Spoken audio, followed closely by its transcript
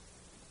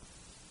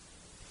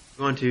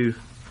I'm going to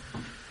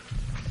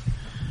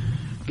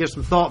give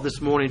some thought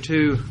this morning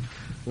to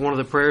one of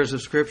the prayers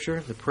of Scripture.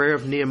 The prayer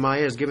of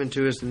Nehemiah is given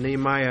to us in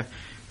Nehemiah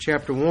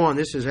chapter 1.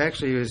 This is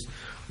actually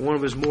one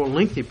of his more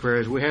lengthy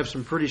prayers. We have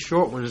some pretty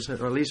short ones,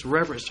 or at least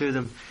reference to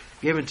them,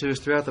 given to us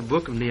throughout the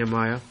book of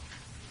Nehemiah.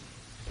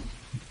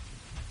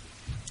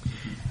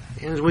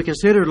 And as we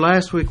considered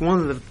last week, one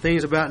of the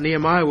things about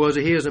Nehemiah was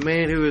that he is a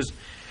man who is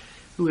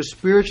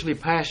spiritually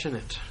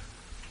passionate.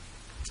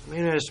 I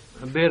mean, there's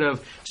a bit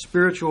of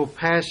spiritual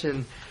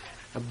passion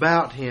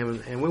about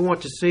him, and we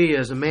want to see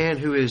as a man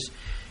who is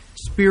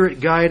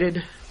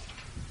Spirit-guided,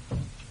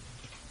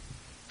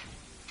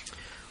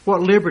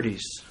 what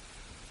liberties,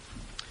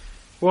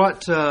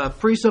 what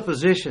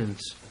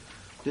presuppositions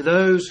do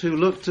those who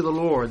look to the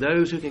Lord,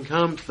 those who can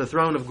come to the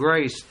throne of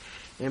grace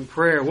in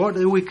prayer, what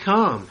do we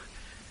come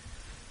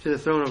to the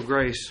throne of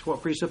grace?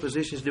 What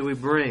presuppositions do we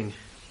bring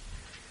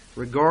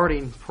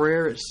regarding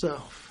prayer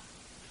itself?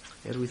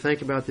 As we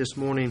think about this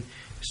morning,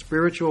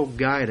 spiritual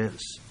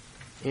guidance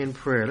in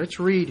prayer. Let's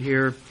read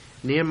here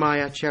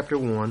Nehemiah chapter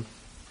 1,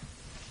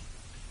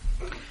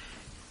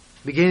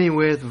 beginning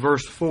with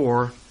verse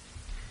 4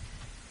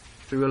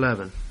 through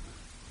 11.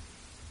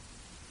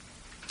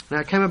 Now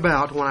it came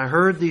about when I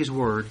heard these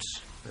words,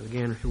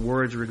 again,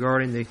 words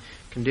regarding the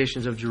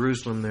conditions of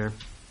Jerusalem there,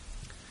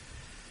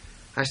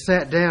 I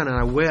sat down and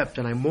I wept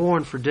and I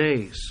mourned for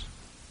days.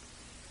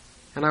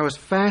 And I was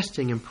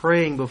fasting and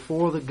praying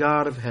before the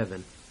God of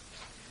heaven.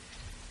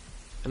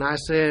 And I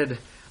said,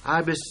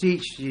 I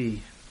beseech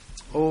ye,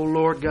 O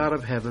Lord God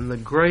of heaven, the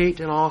great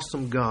and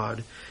awesome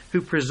God,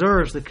 who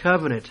preserves the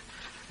covenant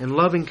and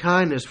loving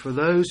kindness for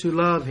those who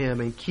love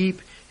Him and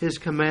keep His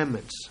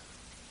commandments.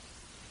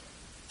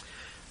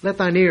 Let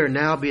thine ear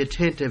now be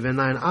attentive and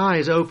thine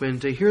eyes open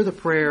to hear the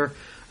prayer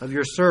of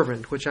your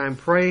servant, which I am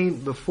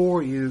praying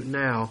before you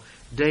now,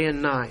 day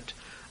and night,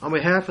 on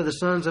behalf of the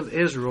sons of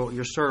Israel,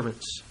 your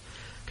servants,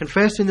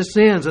 confessing the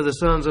sins of the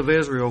sons of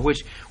Israel,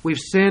 which we've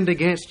sinned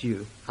against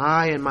you.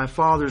 I and my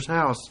father's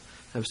house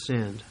have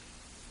sinned.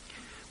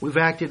 We've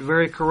acted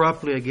very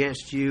corruptly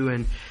against you,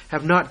 and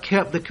have not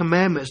kept the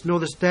commandments, nor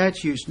the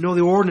statutes, nor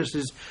the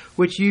ordinances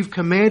which you've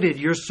commanded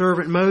your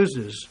servant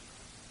Moses.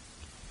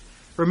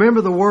 Remember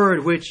the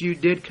word which you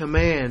did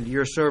command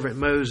your servant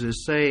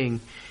Moses, saying,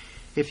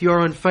 If you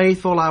are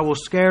unfaithful, I will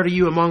scatter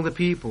you among the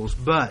peoples.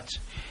 But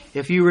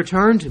if you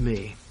return to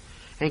me,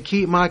 and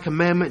keep my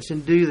commandments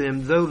and do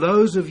them, though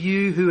those of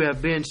you who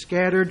have been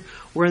scattered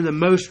were in the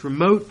most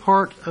remote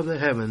part of the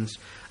heavens,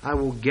 I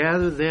will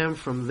gather them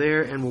from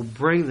there and will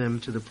bring them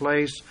to the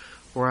place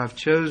where I have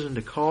chosen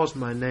to cause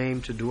my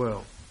name to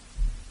dwell.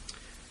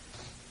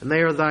 And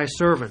they are thy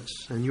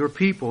servants and your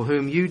people,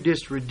 whom you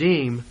didst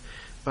redeem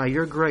by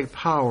your great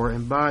power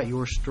and by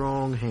your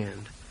strong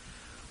hand.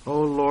 O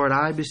Lord,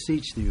 I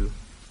beseech you,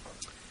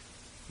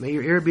 may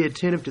your ear be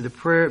attentive to the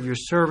prayer of your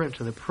servant,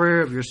 to the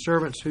prayer of your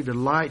servants who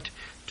delight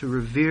to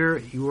revere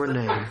your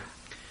name.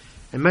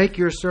 And make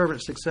your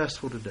servant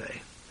successful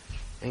today,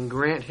 and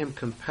grant him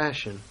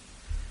compassion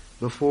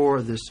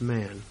before this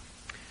man.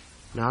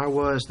 Now I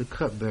was the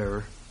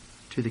cupbearer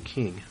to the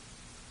king.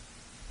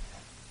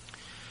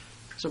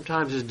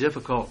 Sometimes it's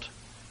difficult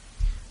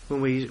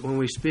when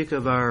we speak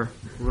of our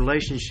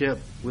relationship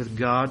with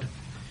God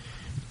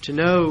to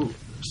know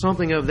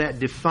something of that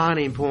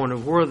defining point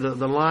of where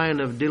the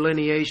line of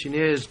delineation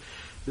is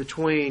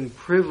between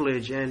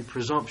privilege and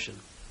presumption.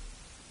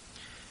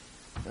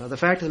 The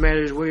fact of the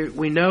matter is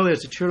we know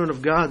as the children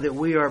of God that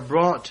we are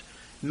brought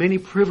many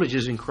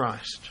privileges in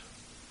Christ.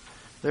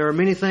 There are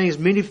many things,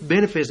 many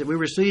benefits that we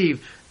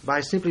receive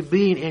by simply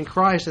being in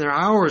Christ, and there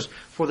are ours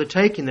for the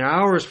taking, there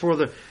are ours for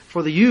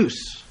the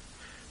use,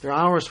 there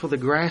are ours for the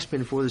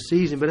grasping, for the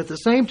seizing. But at the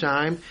same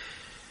time,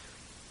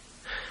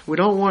 we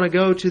don't want to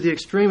go to the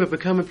extreme of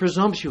becoming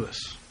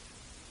presumptuous,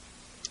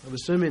 of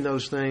assuming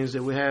those things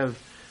that we have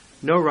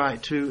no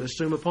right to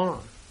assume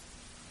upon.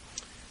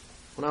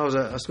 When I was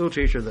a school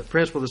teacher, the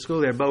principal of the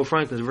school there, Bo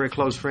Franklin, is a very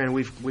close friend.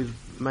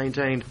 We've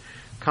maintained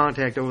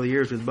contact over the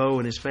years with Bo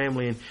and his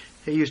family, and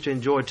he used to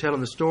enjoy telling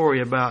the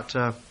story about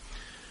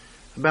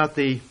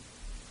the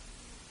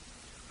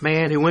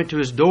man who went to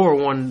his door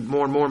one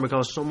morning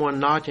because someone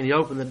knocked, and he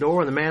opened the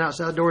door, and the man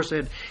outside the door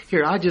said,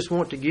 "Here, I just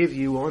want to give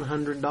you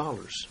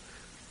 $100.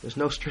 There's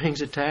no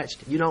strings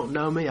attached. You don't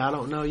know me, I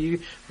don't know you,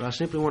 but I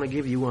simply want to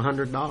give you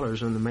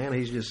 $100. And the man,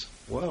 he's just,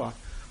 well,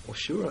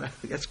 sure,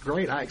 that's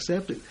great. I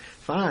accept it.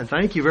 Fine,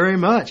 thank you very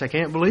much. I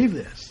can't believe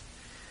this.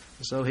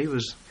 And so he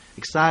was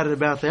excited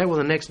about that. Well,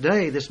 the next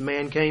day, this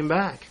man came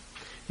back.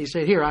 He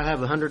said, here, I have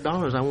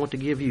 $100 I want to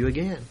give you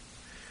again.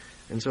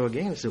 And so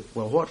again, he said,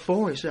 well, what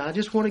for? He said, I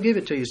just want to give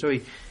it to you. So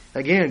he,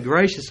 again,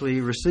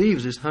 graciously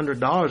receives this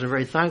 $100 and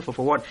very thankful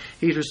for what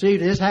he's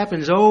received. And this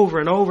happens over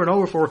and over and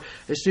over for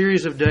a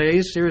series of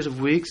days, series of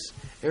weeks.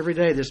 Every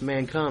day this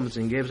man comes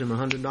and gives him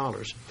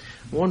 $100.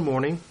 One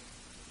morning,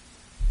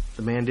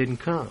 the man didn't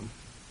come.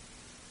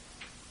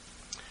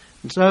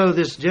 And so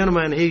this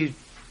gentleman, he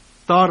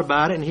thought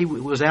about it, and he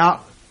was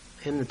out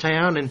in the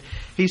town, and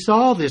he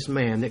saw this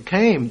man that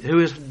came to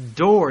his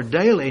door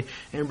daily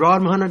and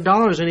brought him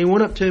 $100. And he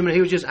went up to him, and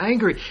he was just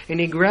angry, and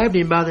he grabbed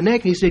him by the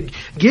neck, and he said,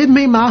 "Give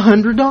me my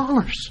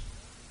 $100."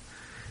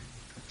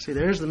 See,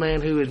 there's the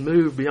man who had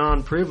moved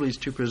beyond privilege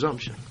to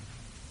presumption.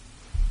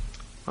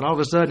 And all of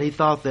a sudden, he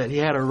thought that he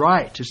had a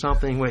right to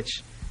something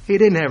which he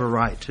didn't have a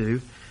right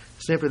to,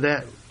 simply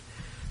that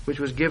which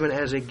was given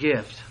as a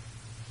gift.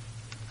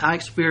 I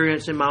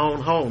experienced in my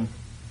own home,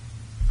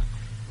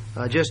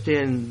 just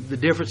in the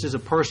differences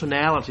of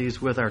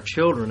personalities with our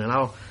children, and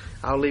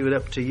I'll leave it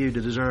up to you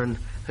to discern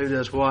who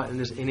does what in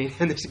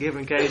this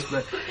given case.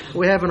 But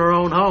we have in our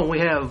own home, we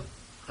have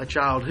a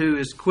child who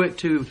is quick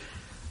to,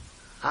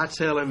 I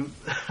tell him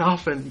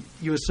often,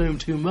 you assume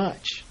too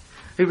much.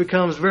 He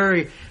becomes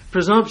very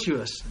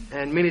presumptuous,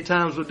 and many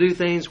times will do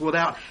things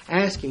without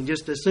asking,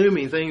 just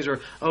assuming things are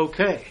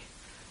okay.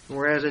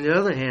 Whereas on the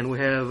other hand, we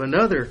have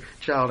another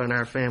child in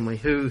our family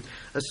who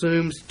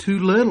assumes too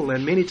little,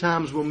 and many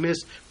times will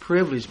miss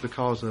privilege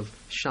because of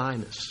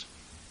shyness.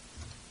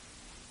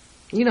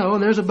 You know,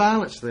 and there's a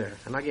balance there.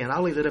 And again,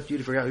 I'll leave it up to you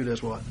to figure out who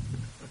does what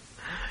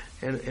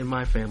in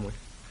my family.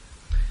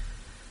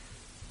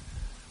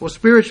 Well,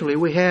 spiritually,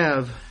 we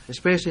have,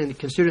 especially in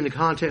considering the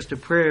context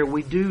of prayer,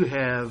 we do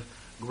have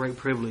great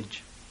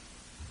privilege.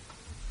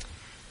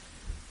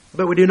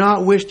 But we do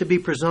not wish to be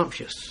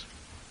presumptuous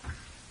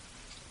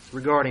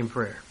regarding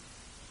prayer.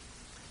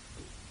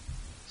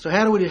 So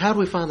how do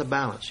we find the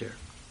balance here?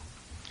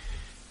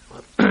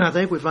 I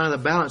think we find the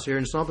balance here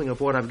in something of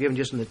what I've given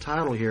just in the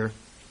title here.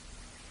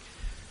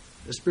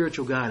 The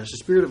spiritual guidance, the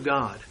Spirit of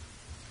God.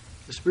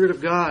 The Spirit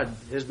of God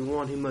is the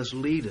one who must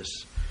lead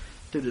us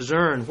to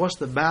discern what's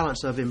the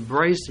balance of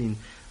embracing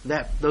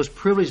those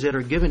privileges that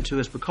are given to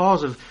us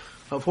because of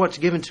what's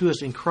given to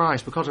us in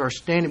Christ, because of our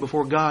standing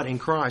before God in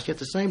Christ, yet at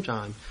the same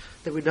time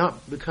that we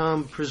not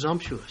become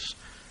presumptuous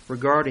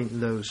regarding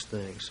those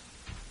things.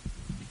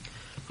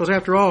 Because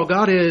after all,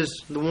 God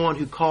is the one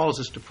who calls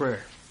us to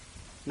prayer.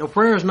 No,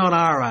 prayer is not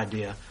our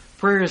idea.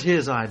 Prayer is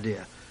His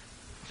idea.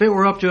 If it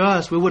were up to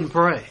us, we wouldn't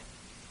pray.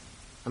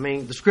 I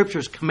mean, the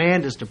Scriptures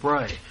command us to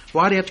pray.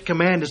 Why do you have to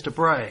command us to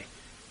pray?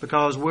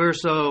 Because we're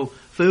so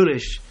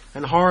foolish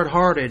and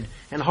hard-hearted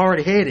and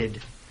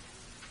hard-headed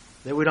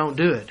that we don't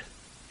do it.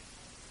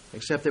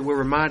 Except that we're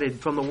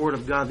reminded from the Word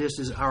of God this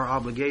is our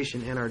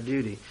obligation and our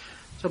duty.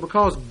 So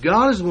because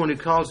God is the one who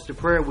calls us to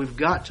prayer, we've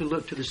got to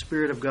look to the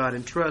Spirit of God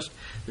and trust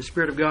the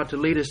Spirit of God to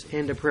lead us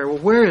into prayer. Well,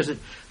 where is it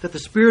that the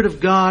Spirit of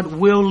God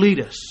will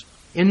lead us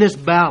in this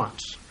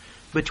balance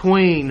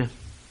between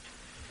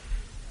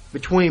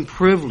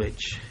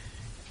privilege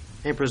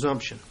and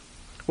presumption?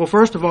 Well,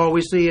 first of all,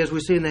 we see, as we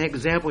see in the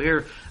example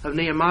here of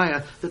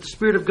Nehemiah, that the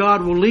Spirit of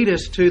God will lead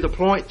us to the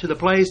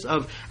place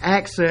of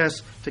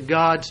access to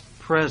God's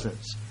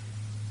presence.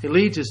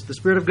 The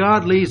Spirit of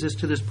God leads us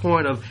to this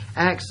point of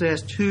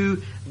access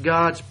to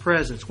God's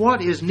presence.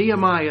 What is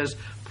Nehemiah's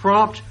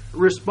prompt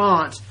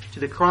response to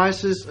the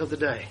crisis of the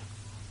day?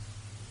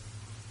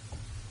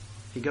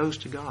 He goes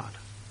to God.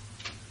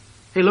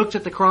 He looks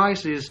at the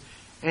crisis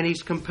and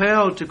he's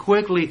compelled to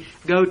quickly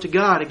go to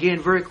God.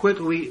 Again, very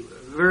quickly,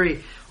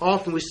 very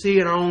often we see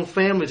in our own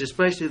families,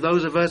 especially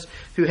those of us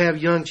who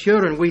have young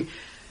children, we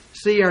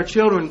see our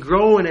children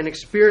growing and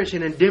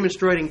experiencing and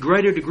demonstrating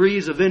greater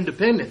degrees of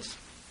independence.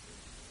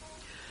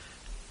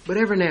 But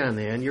every now and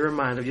then, you're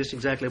reminded of just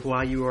exactly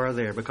why you are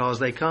there, because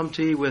they come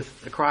to you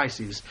with a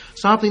crisis,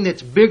 something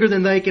that's bigger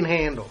than they can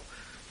handle.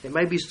 It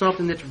may be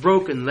something that's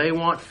broken, they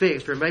want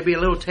fixed, or it may be a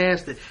little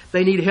task that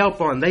they need help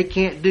on, they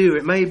can't do.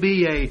 It may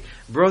be a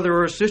brother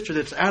or a sister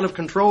that's out of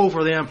control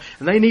for them,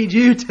 and they need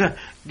you to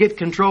get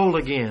control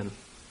again.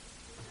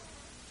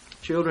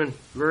 Children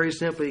very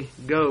simply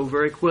go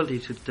very quickly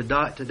to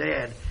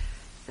dad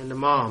and to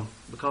mom,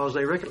 because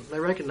they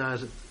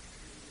recognize that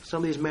some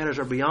of these matters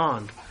are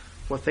beyond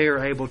what they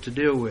are able to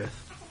deal with.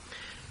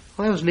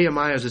 Well, that was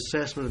Nehemiah's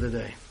assessment of the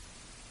day.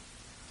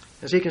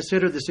 As he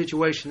considered the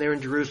situation there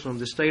in Jerusalem,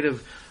 the state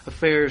of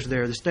affairs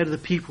there, the state of the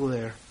people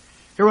there,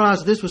 he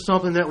realized this was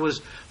something that was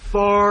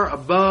far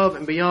above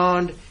and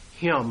beyond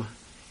him.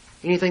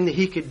 Anything that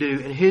he could do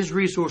and his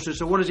resources.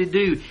 So what does he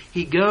do?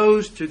 He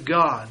goes to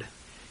God.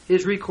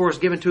 His recourse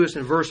given to us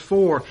in verse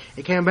 4.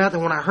 It came about that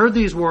when I heard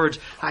these words,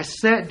 I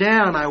sat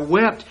down, I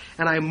wept,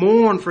 and I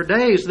mourned for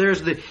days.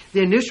 There's the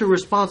initial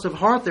responsive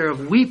heart there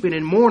of weeping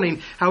and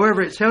mourning.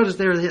 However, it tells us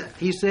there,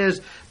 he says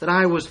that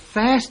I was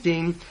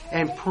fasting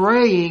and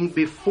praying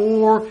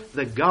before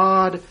the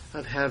God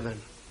of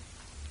heaven.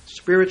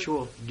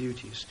 Spiritual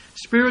duties,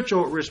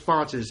 spiritual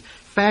responses,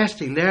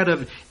 fasting, that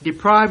of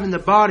depriving the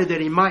body that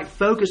he might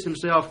focus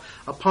himself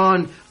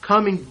upon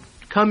coming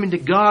to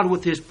God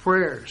with his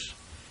prayers.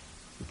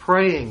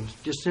 Praying,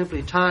 just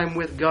simply time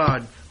with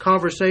God,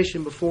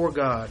 conversation before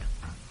God.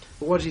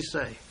 But what does he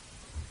say?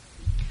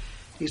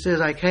 He says,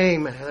 I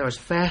came, and I was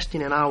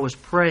fasting, and I was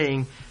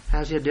praying.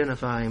 How's he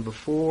identifying?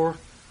 Before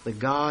the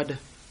God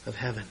of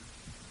heaven.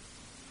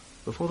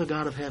 Before the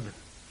God of heaven.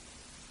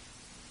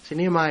 See,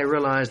 Nehemiah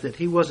realized that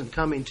he wasn't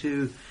coming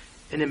to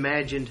an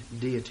imagined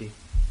deity.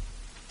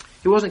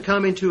 He wasn't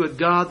coming to a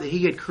God that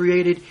he had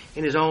created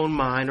in his own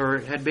mind or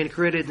had been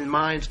created in the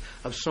minds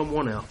of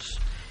someone else.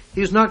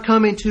 He is not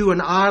coming to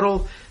an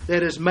idol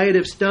that is made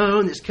of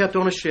stone that's kept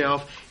on a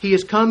shelf. He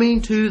is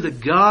coming to the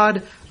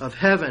God of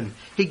heaven.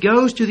 He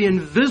goes to the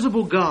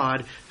invisible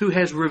God who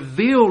has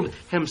revealed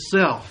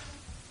himself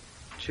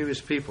to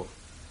his people.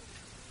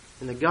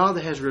 And the God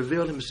that has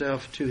revealed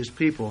himself to his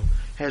people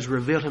has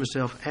revealed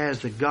himself as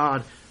the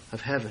God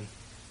of heaven,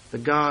 the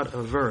God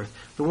of earth,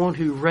 the one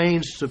who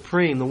reigns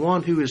supreme, the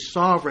one who is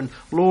sovereign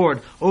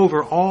Lord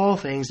over all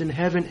things in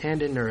heaven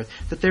and in earth,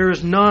 that there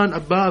is none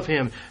above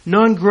him,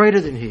 none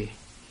greater than he.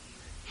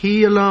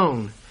 He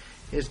alone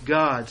is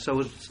God.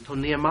 So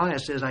Nehemiah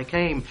says, I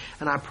came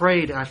and I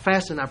prayed and I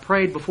fasted and I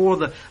prayed before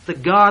the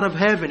God of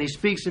heaven. He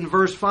speaks in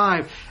verse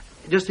 5,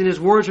 just in his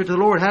words to the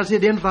Lord. How does he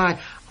identify?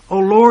 O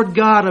Lord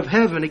God of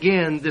heaven.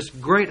 Again, this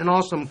great and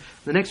awesome,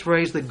 the next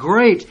phrase, the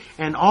great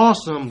and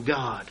awesome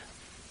God.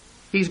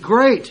 He's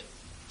great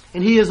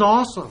and he is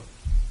awesome.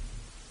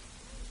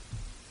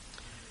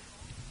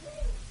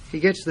 He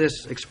gets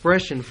this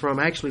expression from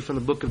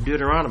the book of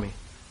Deuteronomy.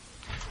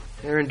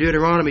 There in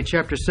Deuteronomy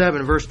chapter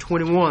 7, verse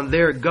 21,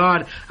 there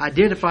God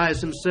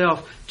identifies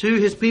himself to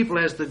his people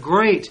as the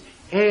great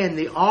and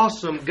the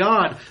awesome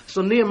God.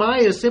 So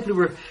Nehemiah is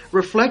simply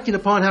reflecting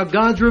upon how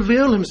God's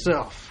revealed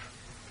himself.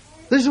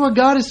 This is what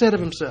God has said of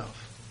himself.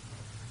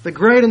 The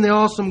great and the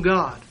awesome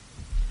God.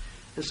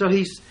 And so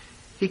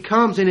he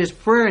comes in his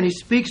prayer and he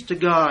speaks to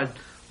God.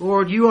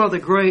 Lord, you are the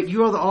great,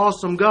 you are the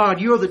awesome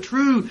God. You are the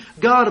true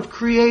God of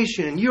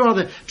creation. You are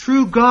the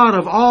true God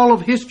of all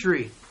of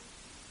history.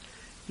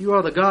 You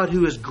are the God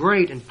who is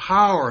great in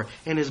power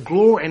and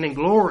in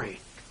glory.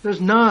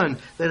 There's none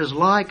that is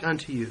like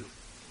unto you.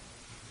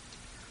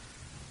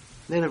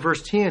 Then in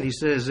verse 10 he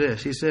says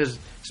this. He says,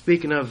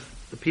 speaking of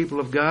the people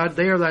of God,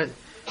 they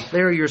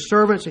are your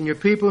servants and your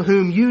people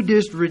whom you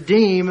didst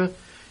redeem.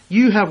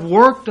 You have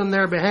worked on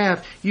their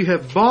behalf. You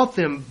have bought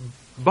them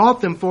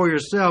for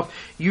yourself.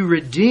 You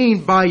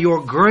redeemed by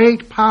your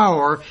great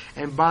power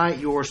and by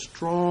your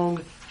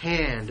strong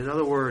hand. In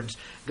other words,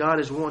 God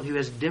is one who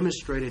has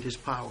demonstrated his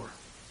power.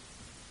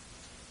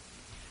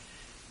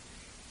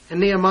 And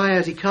Nehemiah,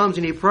 as he comes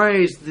and he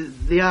prays,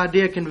 the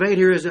idea conveyed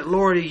here is that,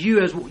 Lord,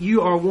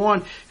 you are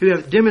one who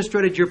have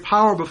demonstrated your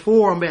power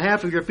before on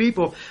behalf of your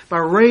people by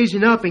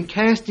raising up and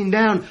casting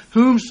down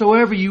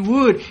whomsoever you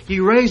would.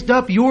 You raised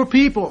up your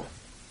people.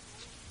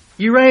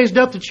 You raised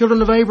up the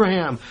children of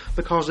Abraham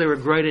because they were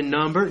great in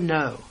number?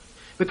 No.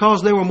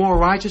 Because they were more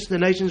righteous than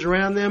the nations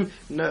around them?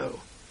 No.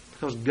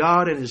 Because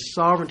God in his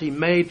sovereignty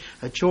made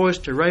a choice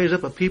to raise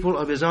up a people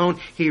of his own.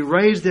 He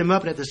raised them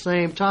up, and at the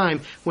same time,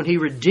 when he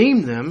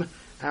redeemed them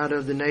out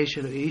of the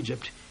nation of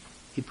Egypt,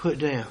 he put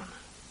down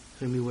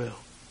whom he will.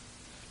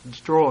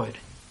 Destroyed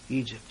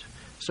Egypt.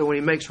 So when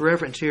he makes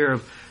reference here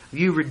of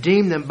you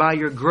redeemed them by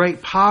your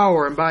great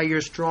power and by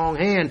your strong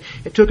hand,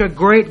 it took a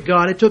great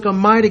God, it took a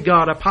mighty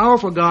God, a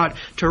powerful God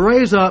to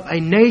raise up a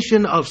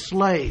nation of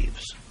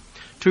slaves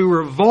to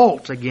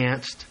revolt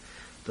against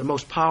the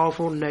most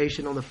powerful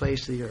nation on the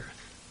face of the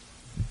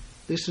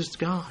earth. This is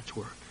God's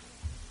work.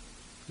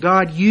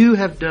 God, you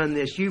have done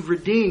this. You've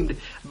redeemed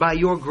by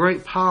your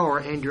great power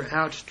and your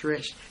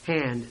outstretched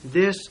hand.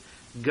 This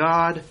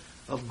God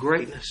of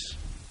greatness.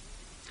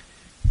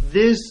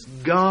 This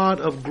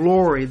God of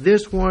glory.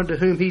 This one to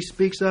whom he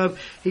speaks of.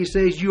 He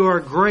says, you are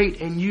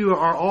great and you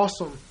are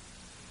awesome.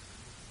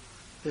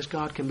 This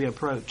God can be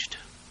approached.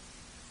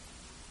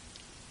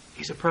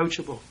 He's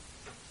approachable.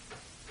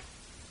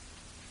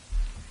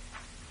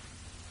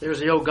 There's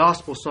the old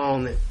gospel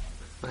song that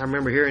I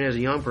remember hearing as a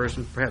young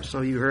person. Perhaps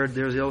some of you heard.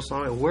 There's the old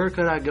song, where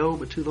could I go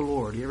but to the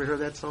Lord? You ever heard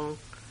that song?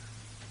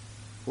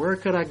 Where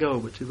could I go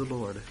but to the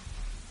Lord?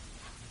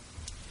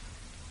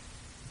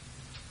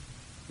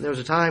 There was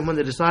a time when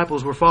the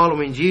disciples were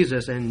following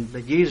Jesus, and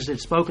that Jesus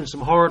had spoken some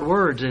hard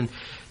words, and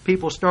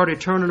people started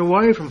turning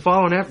away from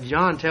following after.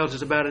 John tells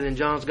us about it in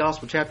John's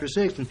Gospel, chapter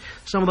 6. And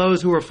some of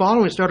those who were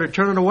following started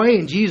turning away,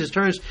 and Jesus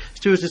turns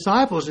to his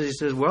disciples and he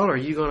says, well, are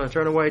you going to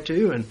turn away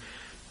too? And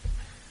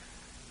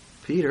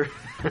Peter,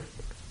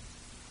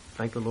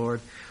 thank the Lord,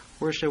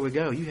 where shall we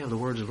go? You have the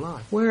words of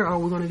life. Where are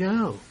we going to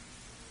go?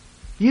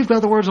 You've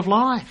got the words of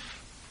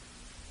life.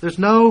 There's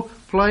no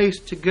place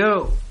to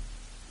go.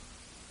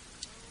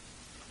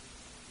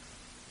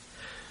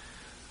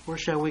 Where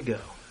shall we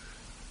go?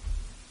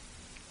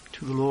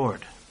 To the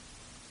Lord.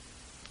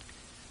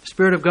 The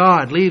Spirit of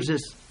God leaves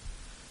us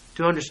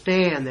to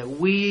understand that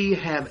we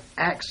have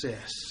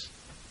access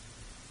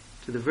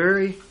to the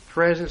very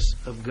presence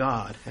of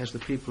God as the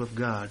people of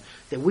God.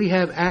 That we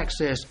have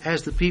access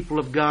as the people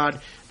of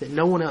God that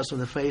no one else on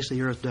the face of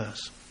the earth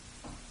does.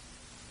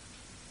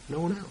 No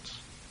one else.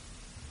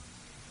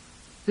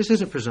 This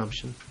isn't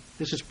presumption.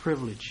 This is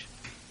privilege.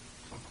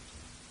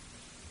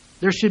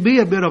 There should be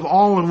a bit of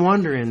awe and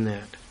wonder in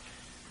that.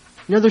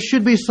 You know, there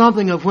should be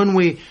something of when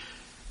we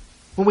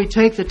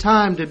take the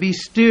time to be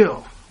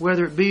still,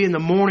 whether it be in the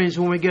mornings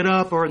when we get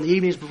up or in the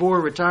evenings before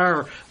we retire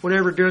or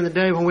whatever during the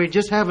day, when we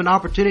just have an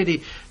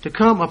opportunity to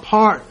come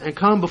apart and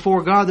come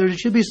before God, there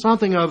should be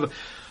something of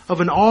of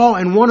an awe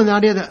and wonder, the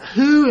idea that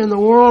who in the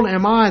world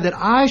am I that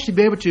I should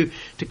be able to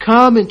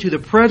come into the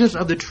presence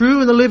of the true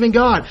and the living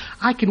God?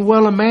 I can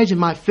well imagine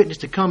my fitness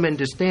to come and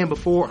to stand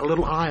before a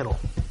little idol.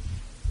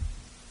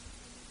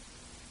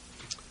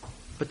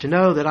 But to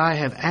know that I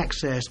have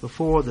access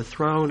before the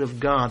throne of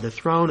God, the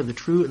throne of the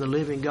true and the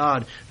living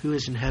God who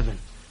is in heaven.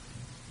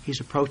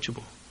 He's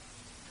approachable.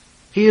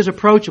 He is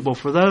approachable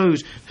for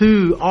those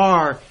who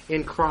are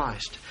in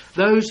Christ.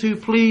 Those who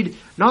plead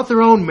not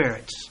their own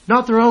merits,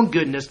 not their own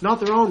goodness, not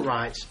their own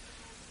rights,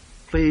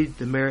 plead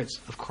the merits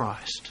of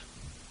Christ.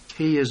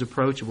 He is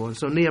approachable. And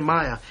so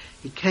Nehemiah,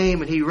 he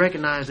came and he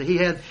recognized that he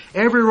had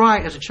every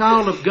right as a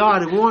child of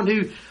God and one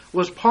who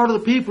was part of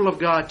the people of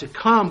God to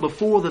come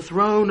before the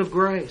throne of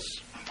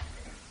grace.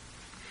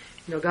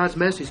 You know, God's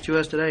message to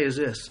us today is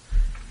this: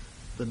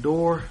 the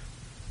door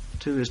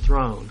to His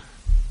throne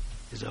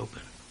is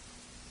open.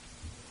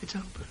 It's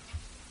open.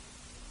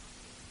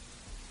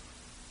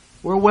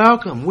 We're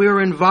welcome. We are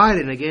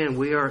invited. Again,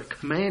 we are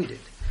commanded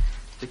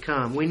to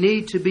come. We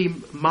need to be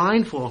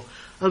mindful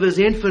of His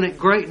infinite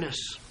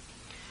greatness.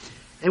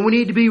 And we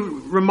need to be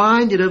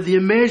reminded of the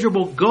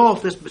immeasurable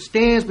gulf that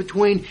stands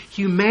between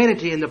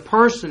humanity and the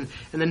person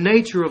and the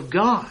nature of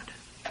God.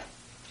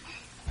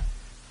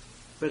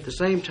 But at the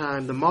same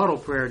time, the model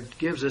prayer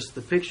gives us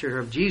the picture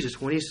of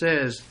Jesus when He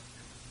says,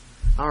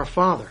 Our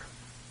Father.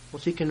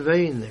 What's He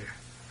conveying there?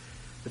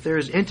 That there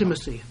is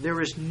intimacy, there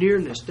is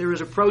nearness, there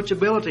is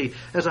approachability,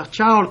 as a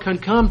child can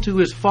come to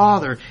his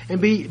Father and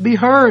be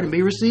heard and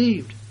be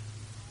received.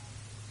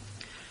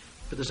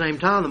 But at the same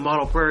time, the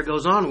model prayer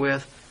goes on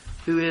with,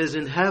 who is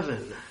in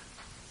heaven.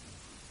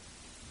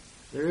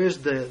 There is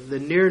the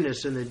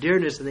nearness and the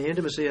dearness and the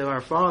intimacy of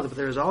our Father, but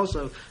there is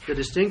also the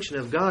distinction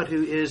of God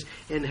who is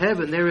in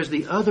heaven. There is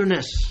the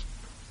otherness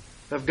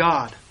of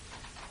God.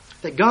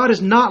 That God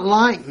is not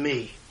like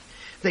me.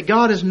 That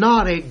God is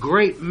not a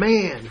great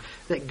man.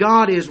 That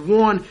God is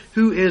one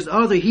who is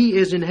other. He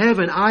is in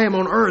heaven. I am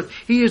on earth.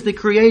 He is the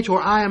Creator.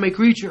 I am a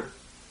creature.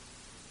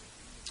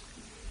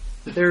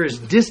 That there is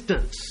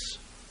distance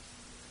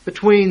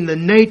between the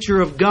nature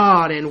of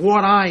God and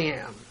what I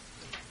am.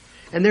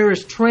 And there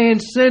is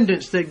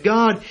transcendence, that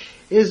God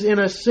is in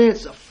a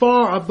sense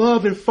far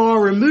above and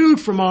far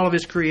removed from all of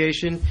His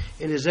creation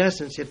in His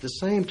essence. At the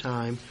same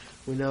time,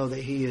 we know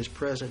that He is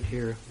present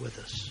here with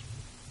us.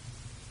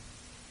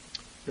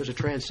 There's a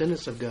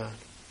transcendence of God.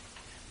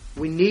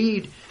 We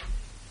need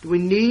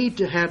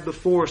to have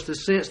before us the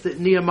sense that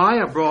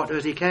Nehemiah brought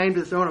as he came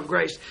to the throne of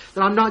grace.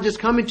 That I'm not just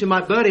coming to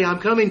my buddy, I'm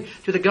coming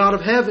to the God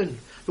of heaven.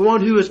 The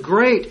one who is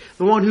great,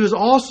 the one who is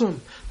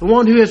awesome, the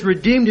one who has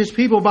redeemed His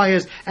people by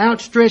His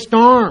outstretched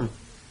arm.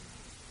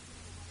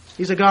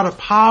 He's a God of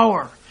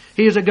power.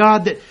 He is a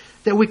God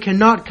that we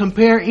cannot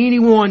compare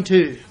anyone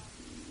to,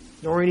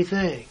 nor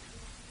anything.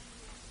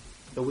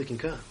 But we can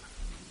come.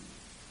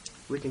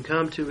 We can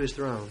come to His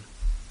throne.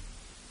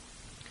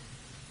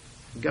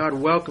 God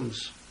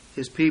welcomes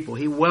His people.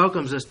 He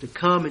welcomes us to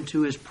come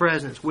into His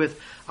presence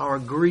with our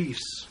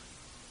griefs,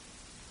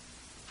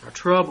 our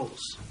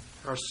troubles,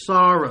 our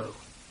sorrow.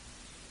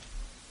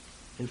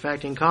 In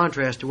fact, in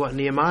contrast to what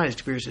Nehemiah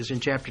experiences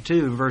in chapter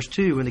 2, verse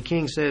 2, when the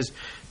king says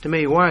to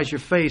me, "Why is your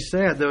face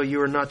sad, though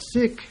you are not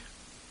sick?"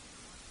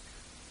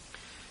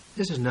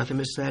 This is nothing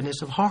but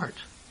sadness of heart.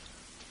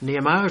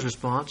 Nehemiah's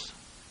response,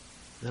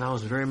 "Then I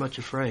was very much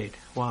afraid."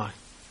 Why?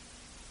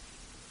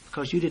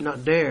 Because you did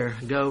not dare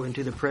go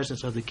into the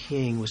presence of the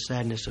king with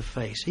sadness of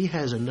face. He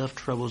has enough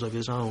troubles of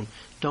his own.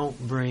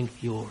 Don't bring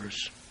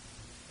yours.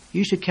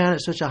 You should count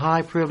it such a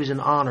high privilege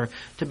and honor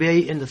to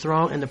be in the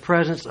throne, in the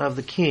presence of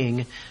the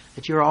king,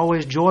 that you're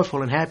always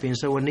joyful and happy. And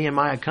so when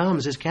Nehemiah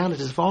comes, his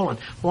countenance has fallen.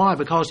 Why?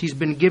 Because he's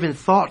been given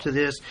thought to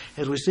this.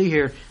 As we see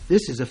here,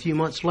 this is a few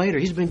months later.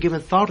 He's been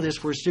given thought to this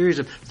for a series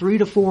of 3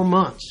 to 4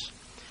 months.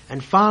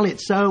 And finally,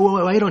 it's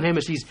so weighed on him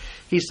as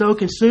he's so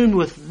consumed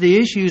with the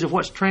issues of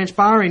what's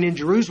transpiring in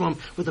Jerusalem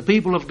with the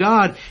people of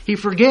God, he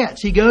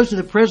forgets. He goes to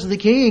the presence of the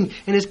king,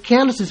 and his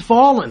countenance has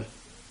fallen.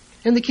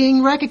 And the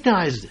king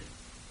recognizes it.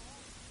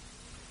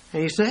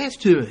 And he says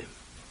to him,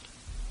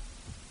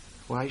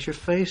 "Why is your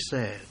face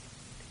sad?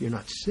 You're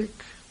not sick.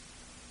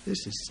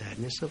 This is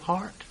sadness of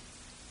heart."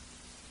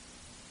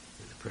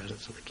 In the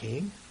presence of the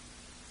king?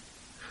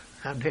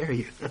 How dare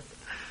you?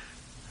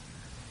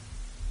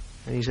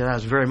 And he said, "I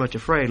was very much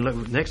afraid."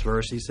 Look, next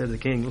verse, he said to the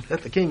king,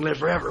 "Let the king live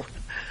forever."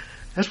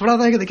 That's what I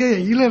think of the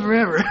king. You live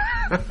forever.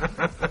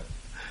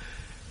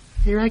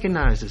 He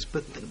recognizes,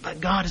 but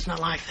God is not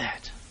like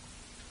that.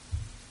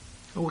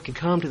 Oh, we can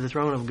come to the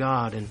throne of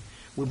God and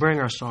we bring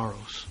our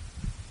sorrows.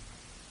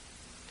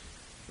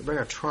 We bring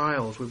our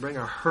trials. We bring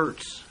our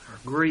hurts, our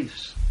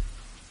griefs.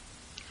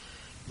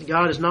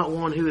 God is not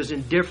one who is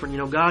indifferent.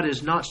 You know, God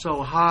is not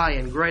so high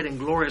and great and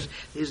glorious that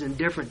He is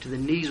indifferent to the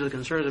needs or the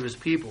concerns of His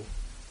people.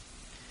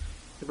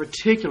 And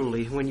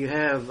particularly when you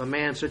have a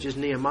man such as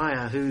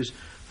Nehemiah who's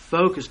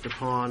focused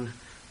upon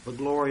the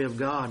glory of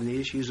God and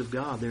the issues of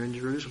God there in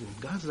Jerusalem.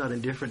 God's not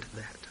indifferent to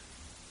that.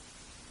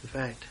 In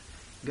fact,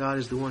 God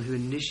is the one who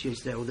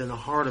initiates that within the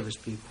heart of His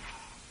people.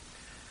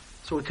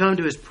 So we come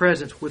to His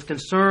presence with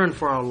concern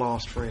for our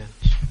lost friends.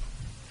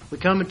 We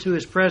come into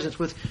His presence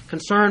with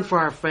concern for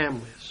our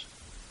families.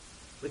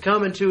 We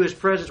come into His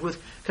presence with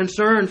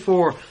concern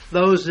for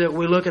those that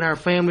we look at our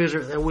families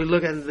or that we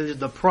look at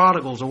the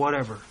prodigals or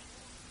whatever.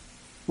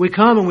 We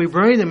come and we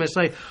bring them and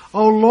say,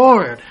 "Oh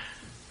Lord,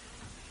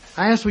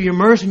 I ask for your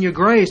mercy and your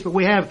grace," but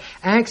we have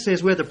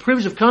access, we have the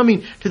privilege of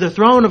coming to the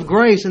throne of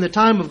grace in the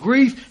time of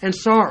grief and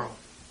sorrow.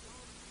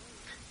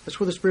 That's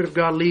where the Spirit of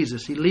God leads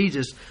us. He leads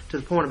us to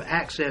the point of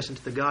access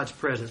into the God's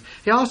presence.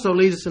 He also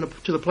leads us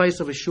to the place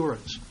of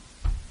assurance.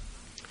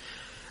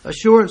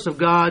 Assurance of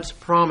God's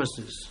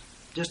promises.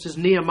 Just as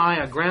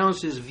Nehemiah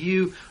grounds his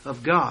view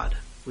of God,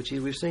 which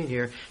we've seen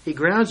here, he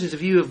grounds his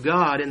view of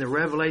God in the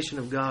revelation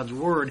of God's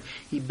Word.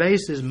 He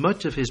bases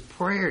much of his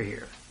prayer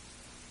here,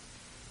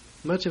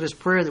 much of his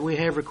prayer that we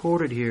have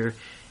recorded here,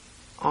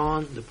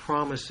 on the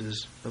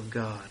promises of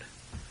God.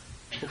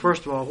 Well,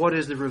 first of all, what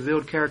is the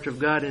revealed character of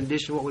God in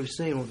addition to what we've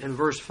seen? In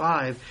verse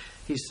 5,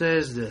 he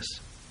says this,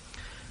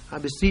 "I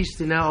beseech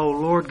thee now, O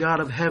Lord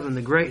God of heaven,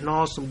 the great and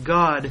awesome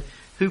God,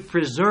 who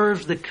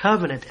preserves the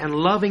covenant and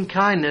loving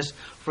kindness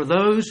for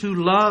those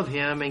who love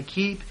Him and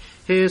keep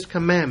His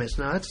commandments."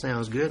 Now that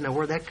sounds good. Now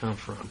where'd that come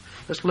from?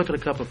 Let's look at a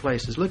couple of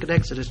places. Look at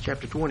Exodus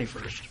chapter 20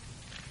 first.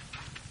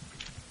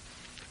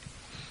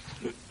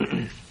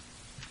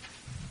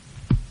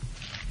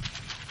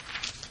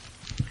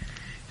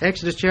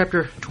 Exodus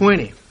chapter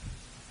 20. I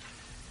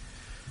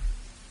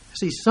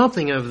see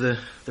something of the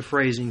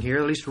phrasing here,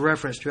 at least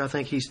reference to. I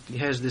think he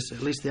has this,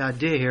 at least the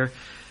idea here.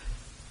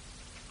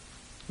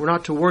 We're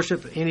not to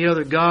worship any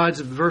other gods.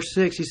 Verse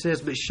 6, he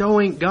says, "But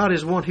showing God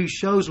is one who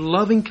shows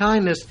loving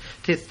kindness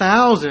to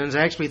thousands,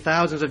 actually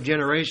thousands of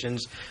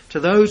generations, to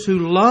those who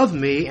love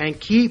me and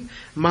keep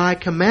my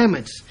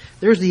commandments."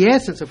 There's the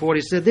essence of what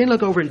he said. Then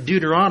look over in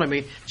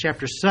Deuteronomy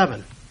chapter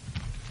 7.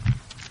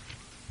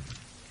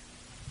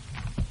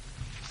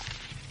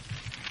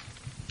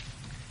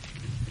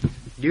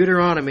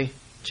 Deuteronomy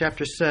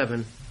chapter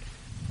 7,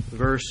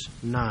 verse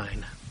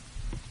 9.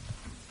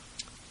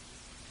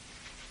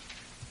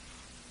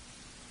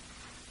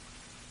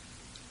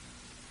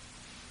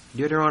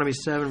 Deuteronomy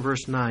 7,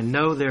 verse 9.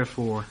 "Know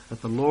therefore that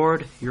the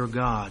Lord your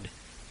God,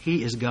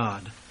 He is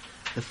God,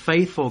 the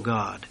faithful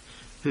God,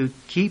 who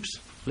keeps,"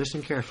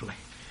 listen carefully,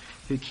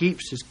 "who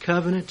keeps His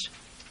covenant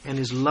and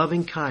His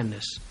loving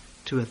kindness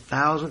to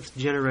 1,000th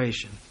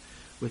generation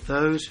with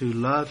those who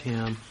love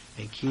Him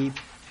and keep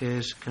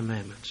His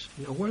commandments."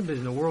 You know, where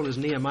in the world is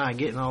Nehemiah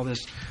getting all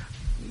this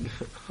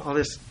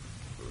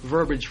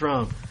verbiage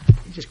from?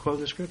 He's just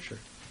quoting the Scripture.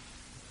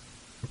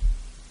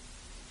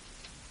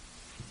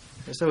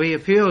 And so he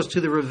appeals to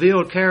the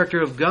revealed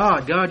character of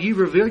God. God, you've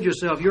revealed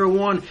yourself. You're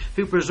one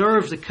who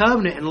preserves the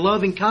covenant and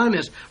loving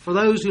kindness for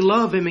those who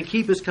love Him and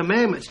keep His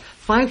commandments.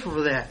 Thankful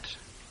for that.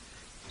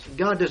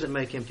 God doesn't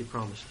make empty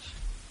promises.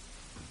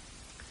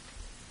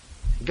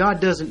 God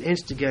doesn't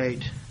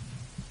instigate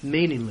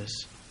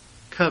meaningless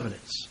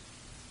covenants.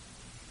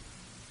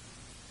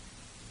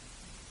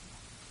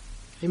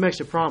 He makes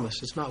a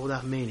promise. It's not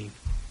without meaning.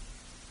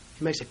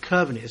 He makes a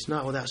covenant. It's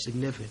not without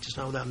significance. It's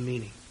not without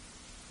meaning.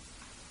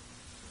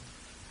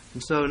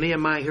 And so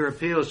Nehemiah here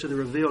appeals to the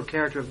revealed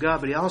character of God,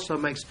 but he also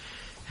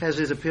has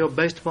his appeal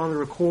based upon the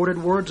recorded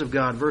words of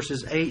God,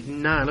 verses 8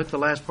 and 9. Look at the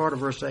last part of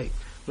verse 8.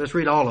 Let's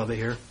read all of it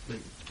here, but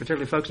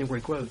particularly focusing where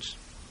he quotes.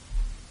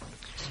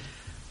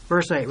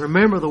 Verse 8,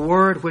 "Remember the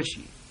word which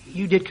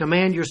you did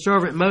command your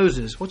servant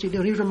Moses." What's he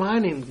doing? He's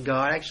reminding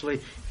God. Actually,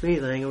 if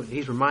anything,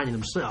 he's reminding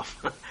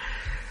himself.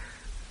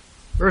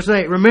 Verse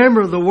 8,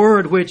 "Remember the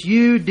word which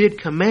you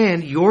did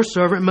command your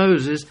servant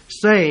Moses,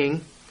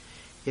 saying,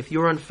 if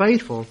you are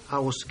unfaithful, I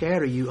will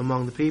scatter you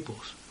among the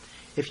peoples.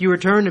 If you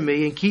return to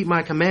me and keep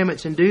my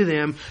commandments and do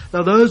them,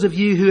 though those of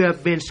you who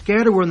have been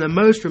scattered were in the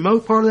most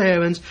remote part of the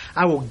heavens,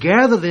 I will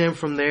gather them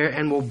from there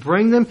and will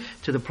bring them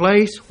to the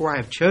place where I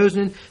have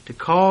chosen to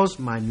cause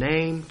my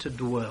name to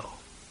dwell."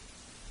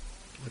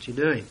 What's he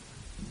doing?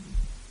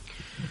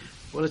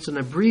 Well, it's an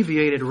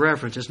abbreviated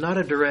reference. It's not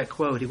a direct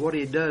quote. What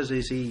he does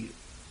is he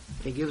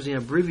gives an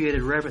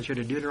abbreviated reference here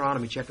to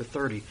Deuteronomy chapter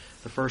 30,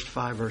 the first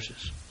 5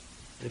 verses.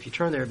 And if you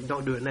turn there,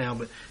 don't do it now,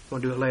 but if you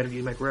want to do it later,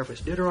 you make a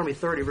reference. Deuteronomy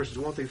 30, verses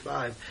 1 through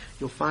 5,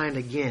 you'll find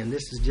again,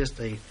 this is just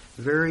a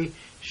very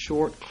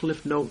short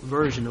Cliff Note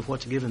version of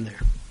what's given there.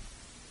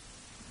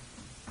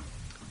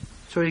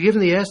 So he's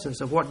given the essence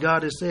of what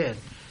God has said.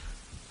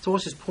 So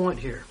what's his point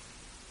here?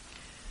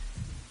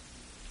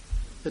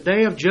 The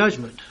day of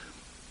judgment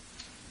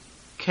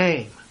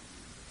came.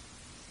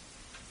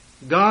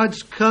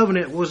 God's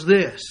covenant was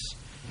this.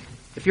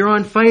 If you're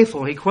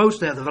unfaithful, he quotes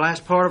that in the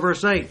last part of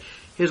verse 8.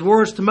 His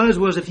words to Moses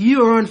was, if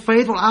you are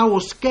unfaithful, I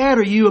will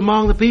scatter you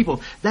among the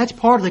people. That's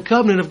part of the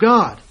covenant of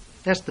God.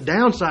 That's the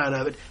downside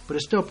of it, but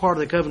it's still part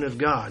of the covenant of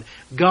God.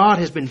 God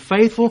has been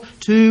faithful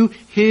to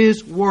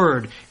His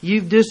word.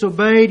 You've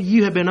disobeyed.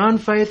 You have been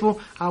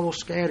unfaithful. I will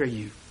scatter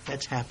you.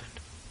 That's happened.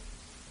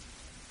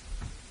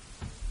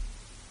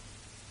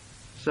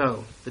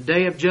 So, the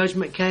day of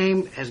judgment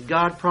came as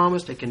God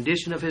promised, a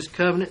condition of His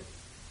covenant.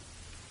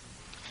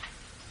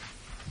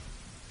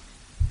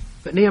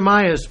 But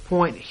Nehemiah's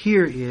point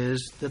here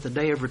is that the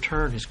day of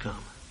return has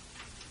come.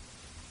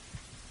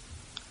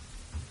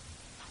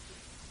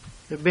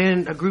 There have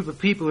been a group of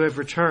people who have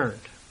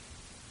returned.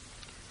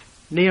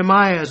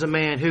 Nehemiah is a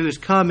man who is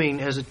coming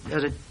as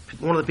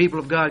one of the people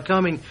of God,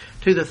 coming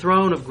to the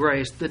throne of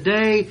grace. The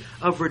day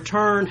of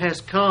return has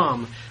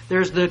come.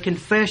 There's the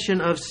confession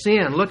of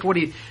sin. Look what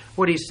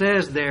he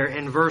says there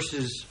in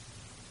verses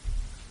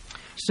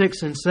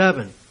 6 and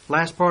 7.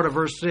 Last part of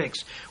verse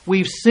 6.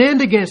 We've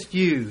sinned against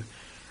you.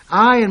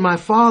 I and my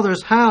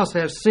father's house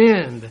have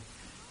sinned.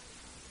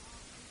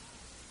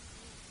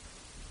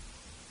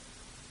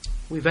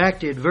 We've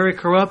acted very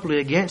corruptly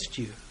against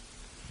you.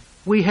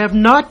 We have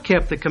not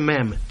kept the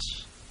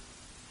commandments,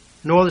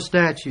 nor the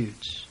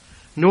statutes,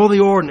 nor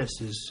the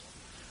ordinances,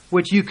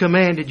 which you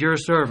commanded your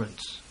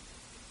servants.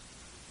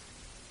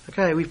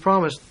 Okay, we've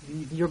promised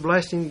your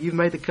blessing. You've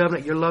made the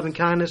covenant, your loving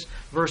kindness.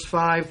 Verse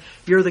 5,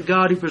 you're the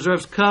God who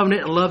preserves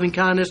covenant and loving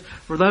kindness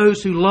for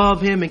those who love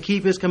Him and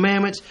keep His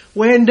commandments.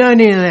 We haven't done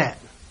any of that.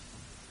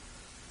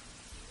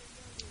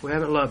 We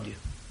haven't loved you.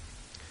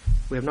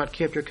 We have not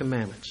kept your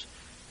commandments.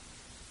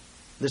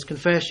 This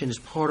confession is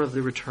part of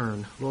the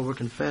return. Lord, we're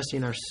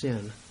confessing our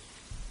sin.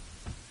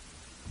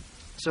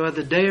 So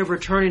the day of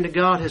returning to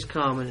God has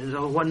come.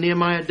 And what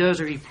Nehemiah does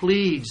here, he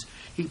pleads.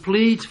 He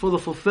pleads for the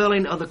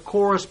fulfilling of the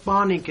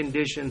corresponding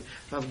condition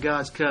of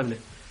God's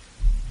covenant.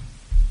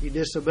 You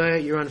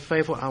disobey, you're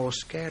unfaithful, I will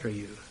scatter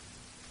you.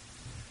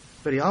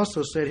 But he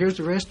also said, here's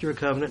the rest of your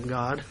covenant,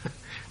 God.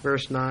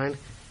 Verse 9.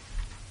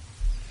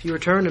 If you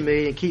return to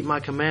me and keep my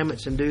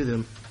commandments and do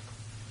them,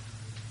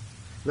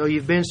 though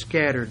you've been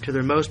scattered to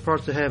the most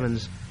parts of the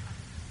heavens,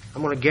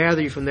 I'm going to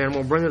gather you from there. I'm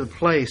going to bring you to the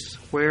place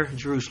where?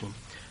 Jerusalem.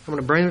 I'm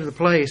going to bring you to the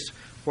place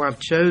where I've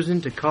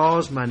chosen to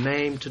cause my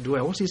name to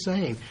dwell. What's he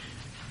saying?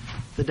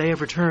 The day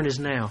of return is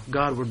now.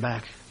 God, we're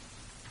back.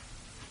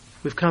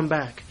 We've come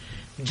back.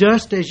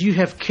 Just as you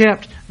have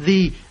kept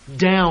the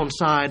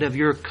downside of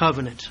your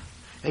covenant,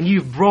 and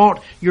you've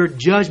brought your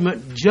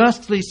judgment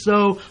justly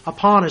so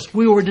upon us.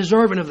 We were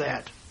deserving of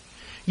that.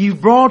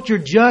 You've brought your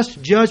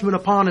just judgment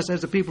upon us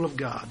as the people of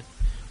God.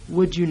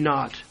 Would you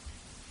not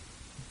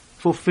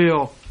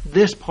fulfill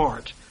this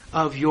part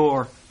of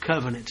your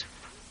covenant?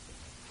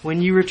 When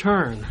you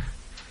return,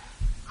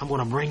 I'm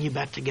going to bring you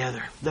back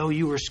together. Though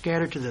you were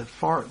scattered to the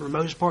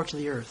remotest parts of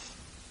the earth,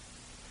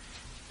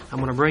 I'm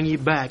going to bring you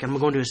back. I'm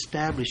going to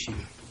establish you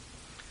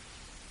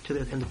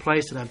in the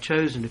place that I've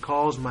chosen to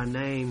cause my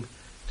name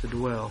to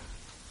dwell.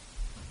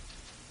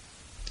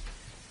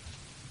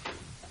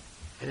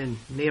 And then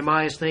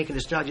Nehemiah's thinking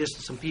it's not just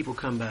that some people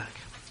come back.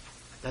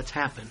 That's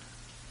happened.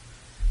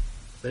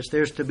 But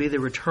there's to be the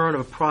return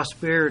of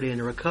prosperity and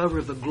the recovery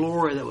of the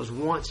glory that was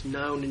once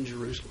known in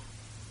Jerusalem,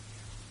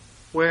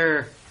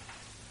 where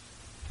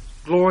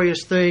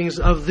glorious things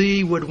of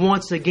thee would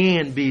once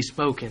again be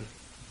spoken,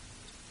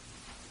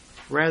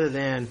 rather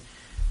than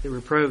the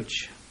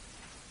reproach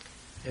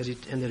and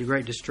the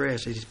great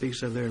distress as he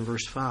speaks of there in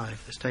verse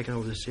 5 that's taken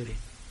over the city.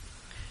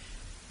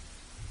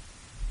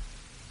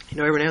 You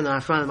know, every now and then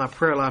I find that my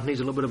prayer life needs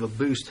a little bit of a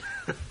boost.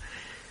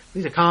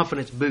 Needs a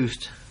confidence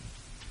boost.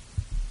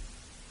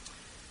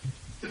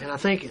 And I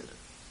think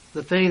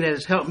the thing that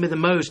has helped me the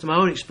most in my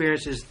own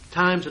experience is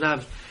times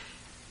that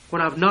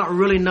when I've not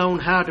really known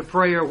how to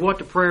pray or what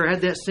to pray, or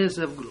had that sense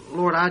of,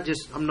 Lord,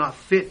 I'm not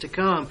fit to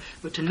come.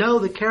 But to know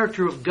the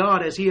character of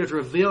God as He has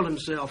revealed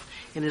Himself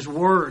in His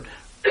Word.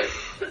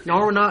 Now,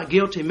 we're not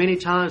guilty many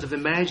times of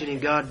imagining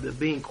God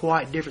being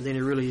quite different than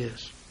He really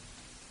is.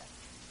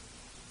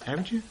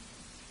 Haven't you?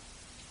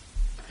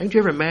 Haven't you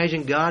ever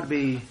imagined God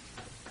be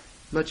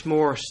much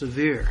more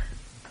severe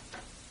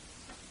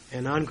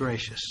and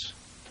ungracious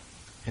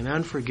and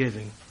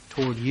unforgiving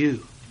toward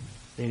you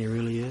than He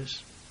really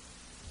is?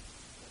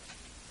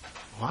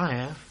 Well, I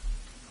have.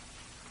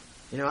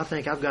 You know, I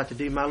think I've got to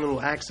do my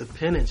little acts of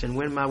penance and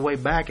win my way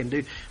back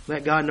and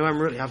let God know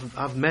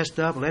I've messed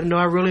up. Let Him know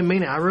I really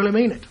mean it. I really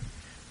mean it.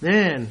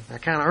 Then I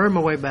kind of earn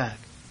my way back.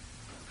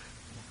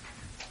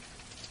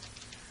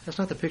 That's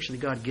not the picture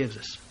that God gives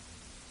us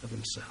of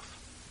Himself.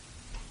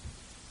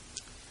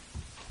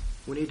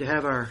 We need to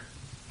have our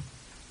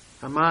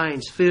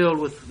minds filled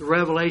with the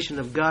revelation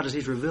of God as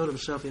He's revealed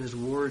Himself in His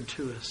Word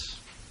to us.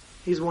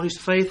 He's the one who's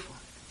faithful.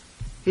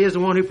 He is the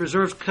one who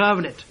preserves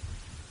covenant.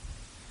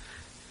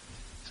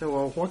 So,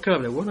 well, what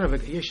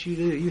covenant? Yes, you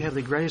do. You have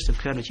the greatest of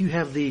covenants. You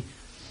have the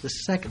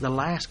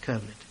last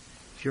covenant,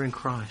 if you're in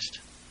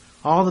Christ.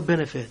 All the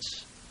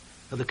benefits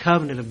of the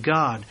covenant of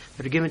God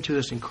that are given to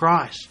us in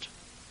Christ.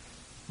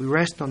 We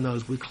rest on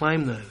those. We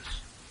claim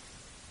those.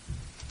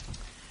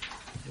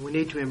 And we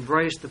need to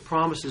embrace the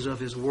promises of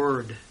His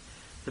Word,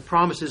 the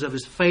promises of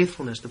His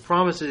faithfulness, the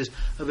promises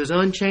of His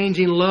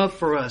unchanging love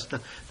for us,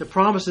 the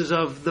promises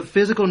of the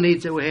physical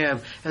needs that we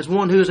have as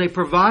one who is a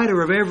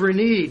provider of every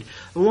need,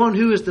 the one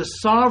who is the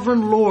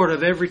sovereign Lord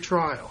of every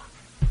trial.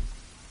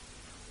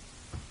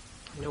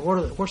 You know,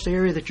 what's the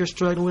area that you're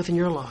struggling with in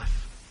your life?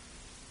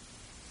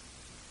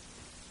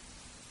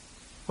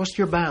 What's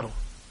your battle?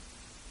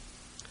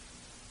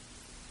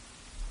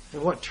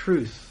 And what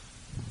truth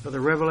of the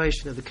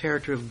revelation of the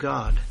character of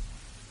God,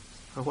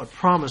 or what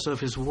promise of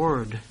His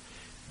Word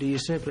do you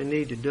simply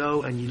need to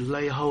go and you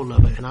lay hold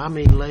of it? And I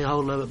mean lay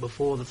hold of it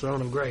before the throne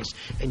of grace.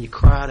 And you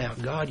cried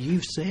out, God,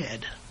 you've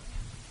said.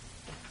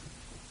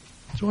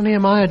 That's what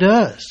Nehemiah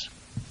does.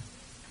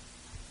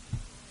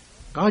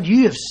 God,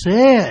 you have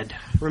said.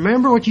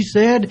 Remember what you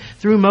said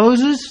through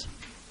Moses?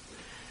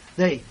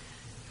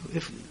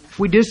 If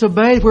we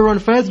disobeyed, if we were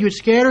unfaithful, you would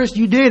scatter us.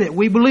 You did it.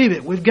 We believe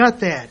it. We've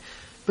got that.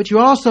 But you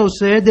also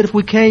said that if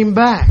we came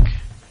back,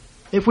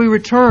 if we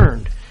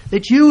returned,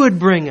 that you would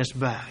bring us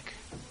back.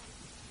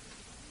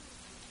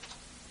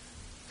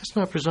 That's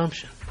not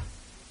presumption.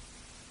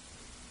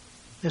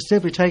 That's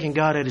simply taking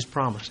God at His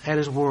promise, at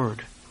His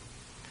word.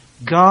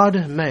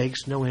 God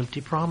makes no empty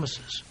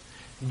promises.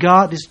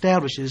 God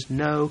establishes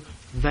no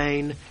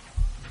vain,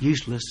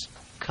 useless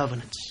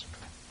covenants.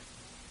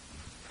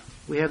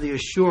 We have the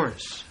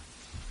assurance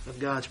of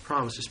God's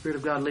promise. The Spirit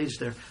of God leads us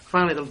there.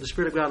 Finally, the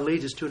Spirit of God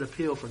leads us to an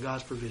appeal for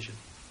God's provision.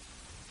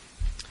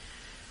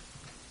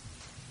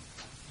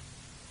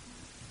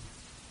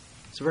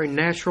 It's a very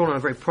natural and a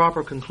very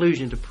proper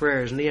conclusion to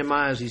prayers.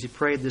 Nehemiah, as he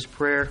prayed this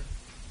prayer,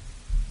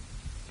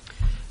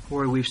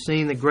 where we've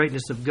seen the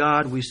greatness of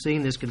God, we've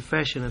seen this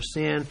confession of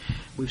sin,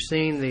 we've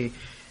seen the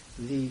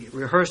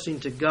rehearsing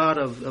to God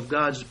of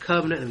God's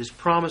covenant, of His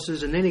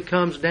promises, and then he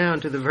comes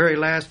down to the very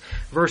last,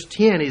 verse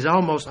 10.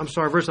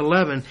 Verse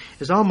 11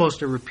 is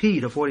almost a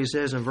repeat of what he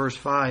says in verse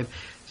 5.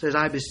 It says,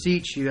 I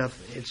beseech you.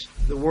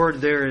 The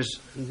word there is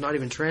not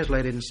even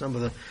translated in some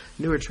of the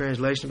newer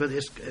translations, but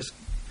it's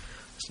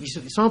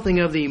something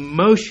of the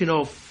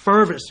emotional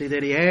fervency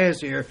that he has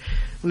here.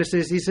 When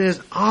he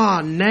says,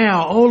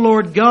 now, O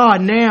Lord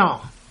God,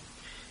 now.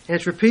 And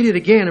it's repeated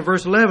again in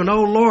verse 11,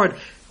 O Lord.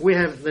 We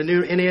have the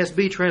new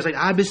NASB translated,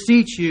 I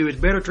beseech you. It's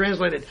better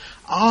translated,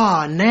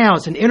 now.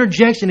 It's an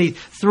interjection. He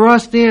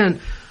thrust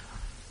in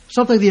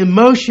something, the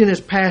emotion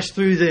has passed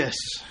through this.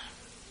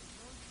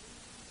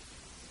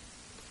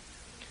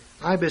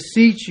 I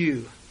beseech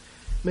you.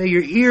 May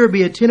your ear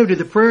be attentive to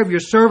the prayer of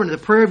your servant, and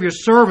the prayer of your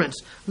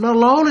servants. I'm not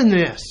alone in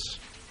this.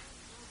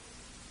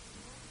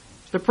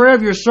 It's the prayer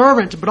of your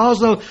servant, but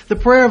also the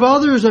prayer of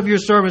others of your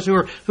servants who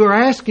are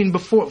asking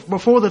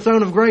before the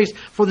throne of grace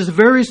for this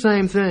very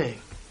same thing.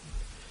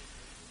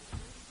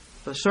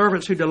 The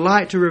servants who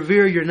delight to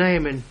revere your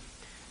name and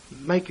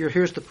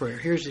here's the prayer.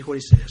 Here's what he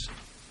says.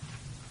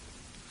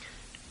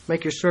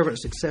 Make your servant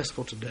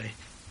successful today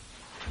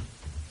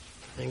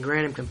and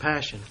grant him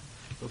compassion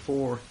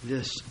before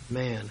this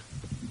man.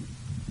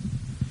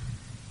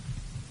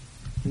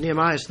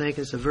 Nehemiah's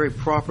thinking it's a very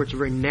proper, it's a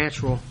very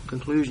natural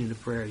conclusion to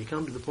prayer. You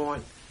come to the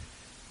point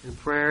in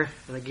prayer,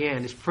 and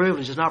again, it's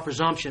privilege, it's not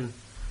presumption,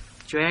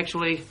 that you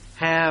actually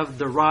have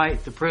the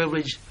right, the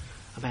privilege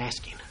of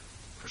asking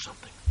for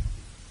something.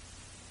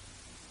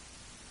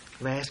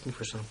 Of asking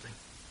for something.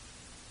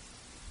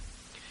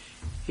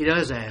 He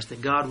does ask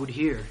that God would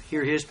hear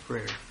his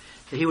prayer,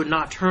 that He would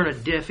not turn a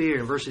deaf ear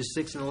in verses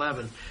 6 and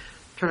 11,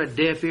 turn a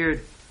deaf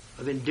ear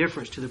of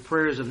indifference to the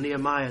prayers of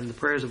Nehemiah and the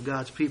prayers of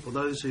God's people,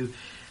 those who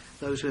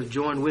have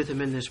joined with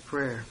him in this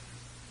prayer.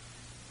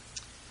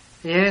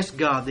 He asked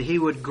God that He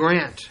would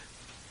grant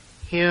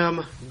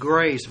him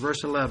grace,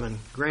 verse 11,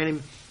 grant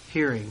him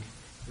hearing,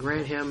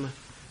 grant him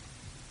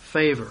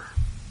favor.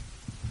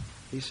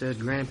 He said,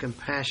 grant him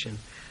compassion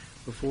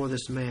before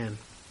this man.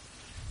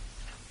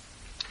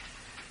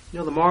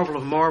 The marvel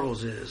of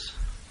marvels is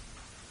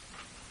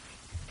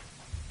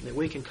that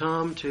we can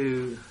come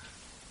to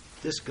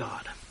this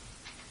God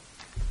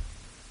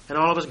and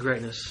all of His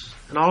greatness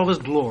and all of His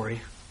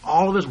glory,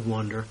 all of His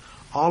wonder,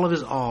 all of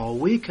His awe.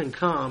 We can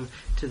come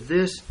to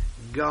this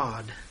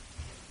God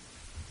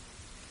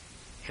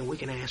and we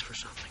can ask for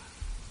something.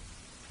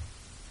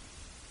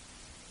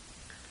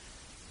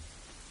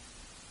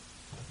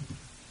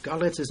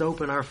 God lets us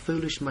open our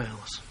foolish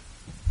mouths,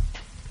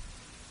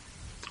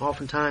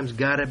 oftentimes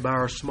guided by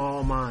our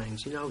small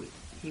minds.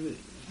 You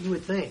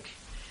would think,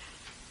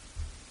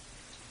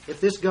 if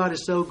this God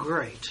is so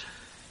great,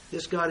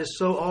 this God is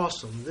so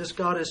awesome, this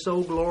God is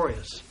so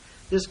glorious,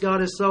 this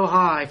God is so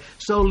high,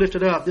 so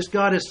lifted up, this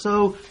God is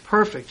so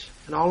perfect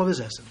in all of His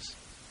essence,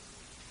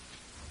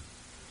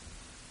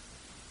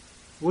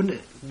 wouldn't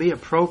it be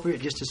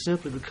appropriate just to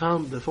simply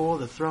come before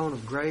the throne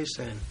of grace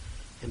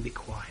and be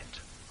quiet?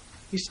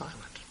 Be silent.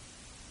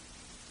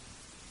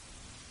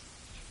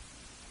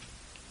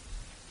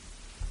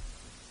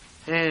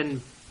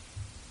 And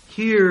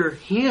hear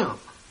Him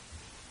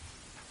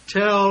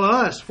tell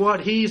us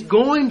what He's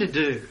going to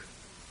do.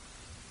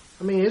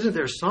 I mean, isn't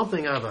there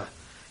something of a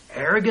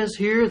arrogance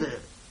here that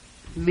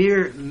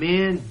mere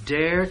men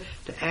dare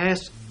to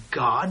ask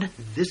God,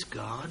 this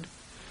God,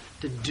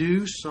 to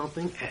do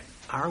something at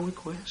our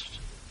request?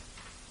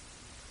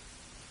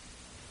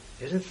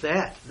 Isn't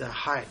that the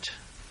height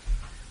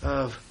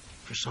of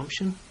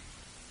presumption?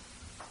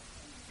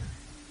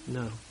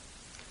 No,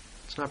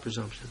 it's not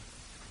presumption.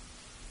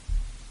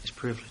 It's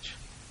privilege.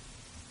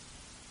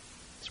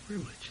 It's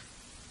privilege.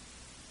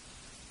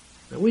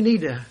 Now, we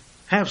need to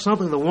have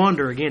something to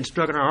wonder again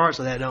struck in our hearts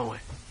of that, don't we?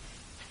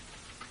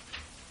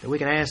 That we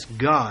can ask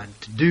God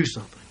to do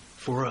something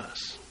for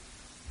us.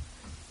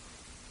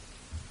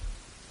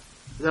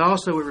 That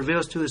also it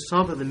reveals to us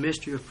something of the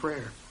mystery of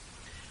prayer.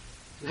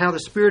 And how the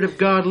Spirit of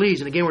God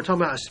leads. And again, we're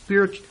talking about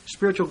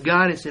spiritual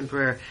guidance in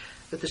prayer.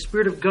 That the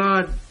Spirit of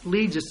God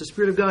leads us. The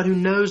Spirit of God who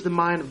knows the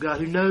mind of God,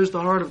 who knows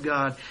the heart of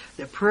God.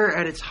 That prayer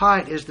at its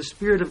height is the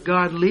Spirit of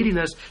God leading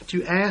us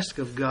to ask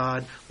of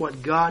God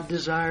what God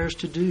desires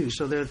to do.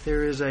 So that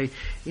there is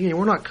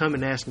we're not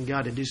coming asking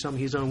God to do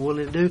something He's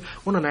unwilling to do.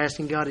 We're not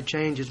asking God to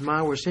change His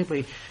mind. We're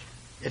simply,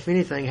 if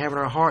anything, having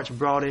our hearts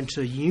brought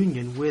into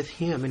union with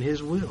Him and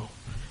His will.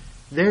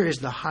 There is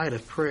the height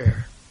of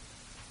prayer.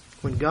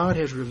 When God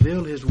has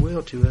revealed His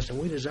will to us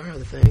and we desire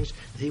the things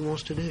that He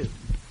wants to do.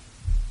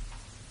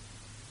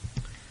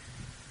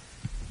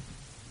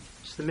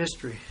 It's the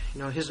mystery.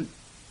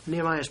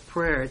 Nehemiah's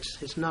prayer,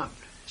 it's not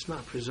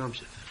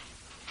presumptive.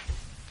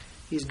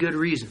 He's good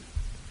reason.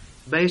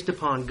 Based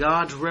upon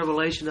God's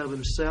revelation of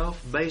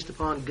Himself, based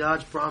upon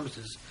God's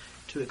promises,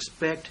 to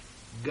expect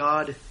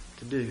God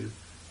to do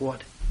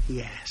what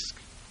He asks.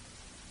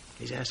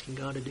 He's asking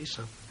God to do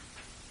something.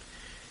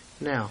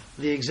 Now,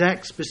 the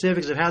exact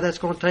specifics of how that's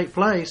going to take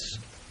place,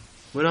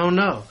 we don't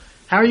know.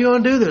 How are you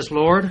going to do this,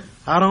 Lord?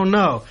 I don't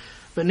know.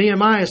 But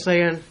Nehemiah is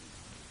saying,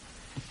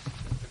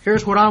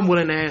 here's what I'm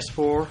willing to ask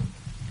for.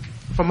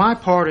 For my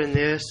part in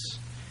this,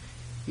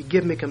 you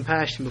give me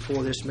compassion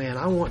before this man.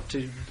 I want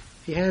to,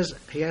 he has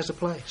a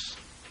place.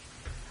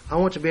 I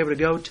want to be able to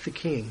go to the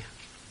king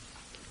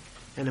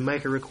and to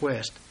make a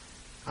request.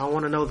 I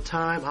want to know the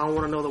time. I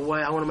want to know the way.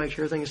 I want to make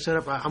sure everything is set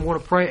up right. I'm going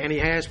to pray, and he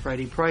has prayed.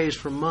 He prays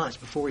for months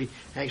before he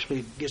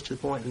actually gets to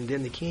the point, and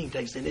then the king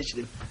takes the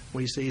initiative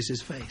when he sees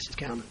his face, his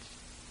countenance.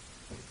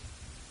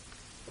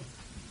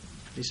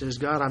 He says,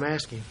 God, I'm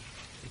asking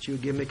that you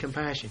would give me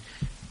compassion.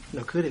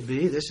 Could it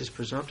be this is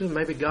presumptive?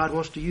 Maybe God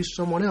wants to use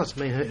someone else.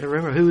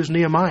 Remember, who is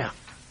Nehemiah?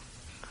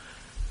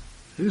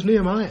 Who's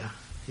Nehemiah?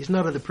 He's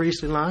not of the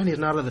priestly line. He's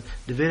not of the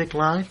Davidic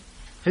line.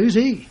 Who's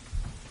he?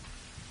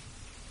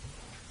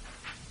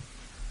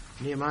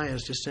 Nehemiah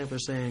is just simply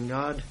saying,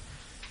 God,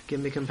 give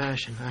me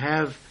compassion. I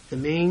have the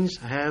means.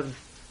 I have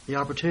the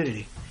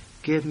opportunity.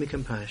 Give me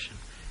compassion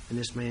in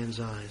this man's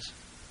eyes.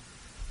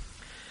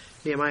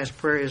 Nehemiah's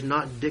prayer is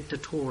not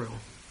dictatorial.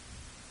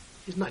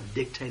 He's not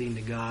dictating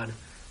to God,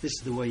 this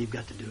is the way you've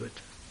got to do it.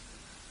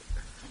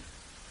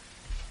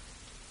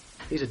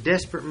 He's a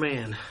desperate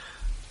man.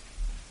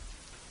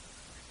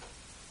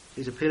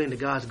 He's appealing to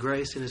God's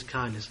grace and His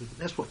kindness. And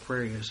that's what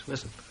prayer is.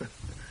 Listen.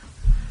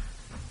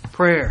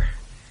 Prayer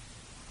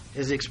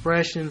is the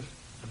expression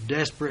of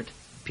desperate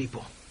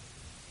people.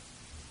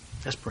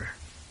 That's prayer.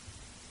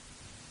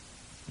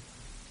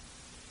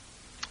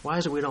 Why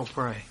is it we don't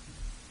pray?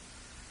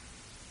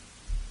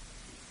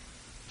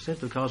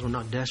 Simply because we're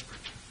not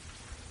desperate.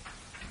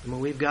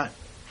 We've got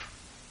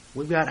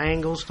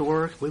angles to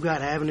work. We've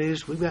got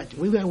avenues. We've got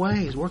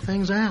ways to work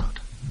things out.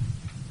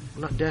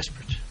 We're not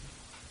desperate.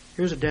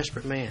 Here's a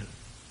desperate man.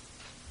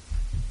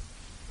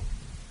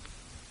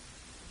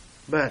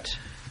 But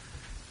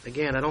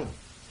again,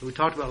 we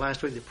talked about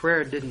last week that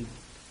prayer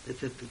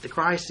the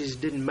crises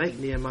didn't make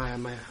Nehemiah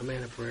a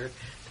man of prayer.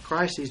 The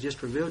crises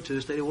just revealed to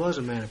us that he was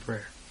a man of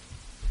prayer.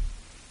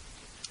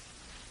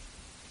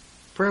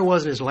 Prayer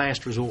wasn't his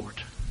last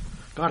resort.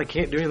 God, I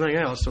can't do anything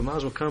else, so I might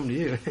as well come to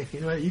you.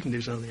 You know what? You can do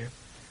something here.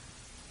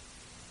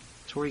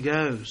 That's where he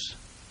goes.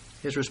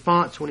 His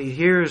response when he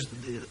hears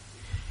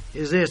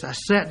is this: I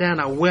sat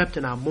down, I wept,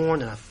 and I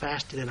mourned, and I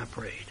fasted, and I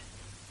prayed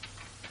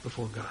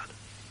before God.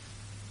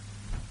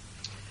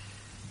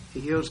 He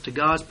yields to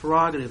God's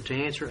prerogative to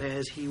answer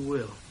as He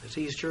will. As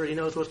he's sure he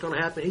knows what's going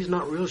to happen, he's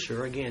not real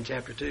sure. Again,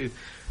 chapter 2.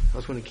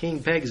 Because when the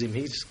king pegs him,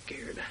 he's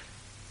scared.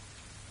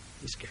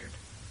 He's scared.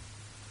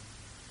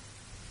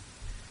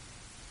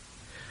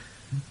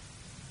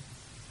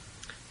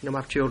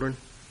 My children,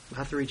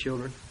 my 3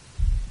 children,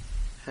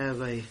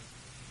 have a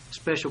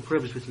special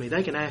privilege with me.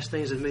 They can ask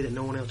things of me that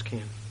no one else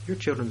can. Your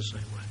children the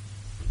same way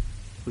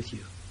with you.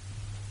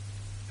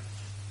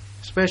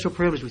 Special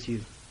privilege with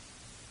you.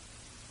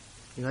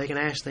 They can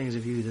ask things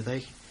of you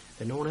that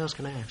no one else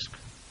can ask.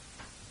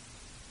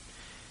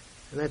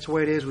 And that's the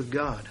way it is with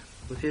God,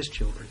 with His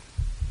children.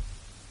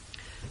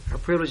 Our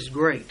privilege is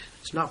great.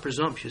 It's not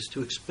presumptuous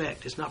to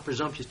expect. It's not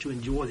presumptuous to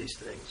enjoy these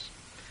things.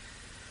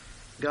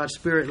 God's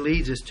Spirit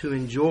leads us to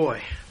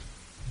enjoy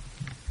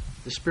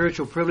the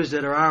spiritual privileges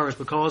that are ours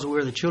because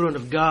we're the children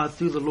of God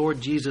through the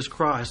Lord Jesus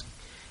Christ.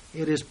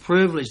 It is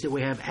privilege that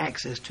we have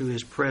access to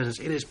His presence.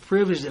 It is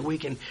privilege that we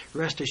can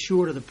rest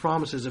assured of the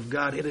promises of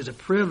God. It is a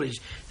privilege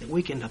that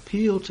we can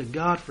appeal to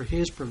God for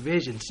His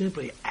provision.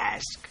 Simply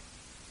ask.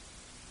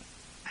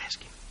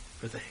 Ask Him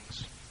for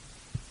things.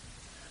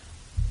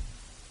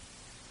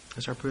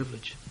 That's our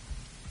privilege.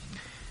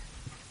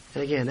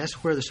 And again,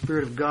 that's where the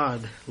Spirit of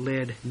God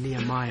led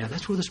Nehemiah.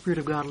 That's where the Spirit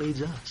of God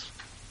leads us.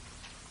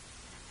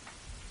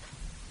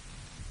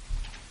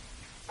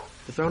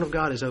 The throne of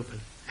God is open.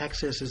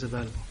 Access is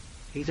available.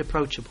 He's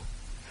approachable.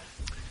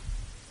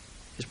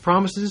 His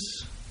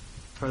promises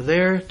are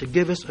there to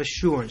give us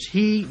assurance.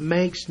 He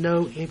makes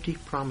no empty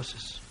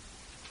promises.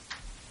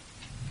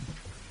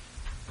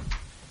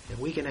 And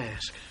we can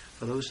ask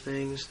for those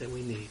things that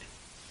we need.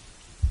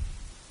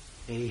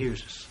 and He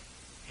hears us,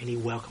 and He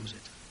welcomes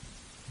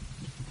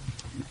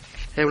it.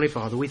 Heavenly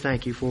Father, we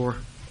thank You for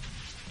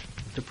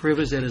the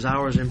privilege that is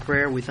ours in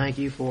prayer. We thank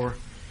You for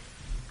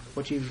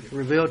what You've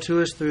revealed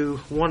to us through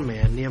one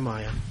man,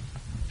 Nehemiah,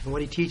 and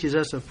what he teaches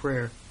us of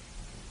prayer,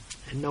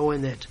 and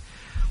knowing that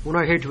we're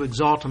not here to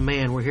exalt a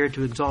man. We're here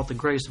to exalt the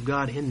grace of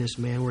God in this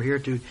man. We're here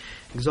to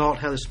exalt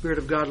how the Spirit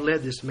of God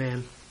led this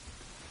man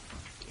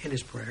in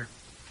his prayer.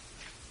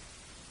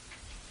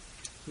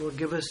 Lord,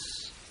 give us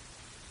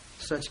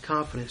such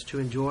confidence to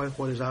enjoy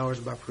what is ours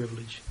by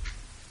privilege,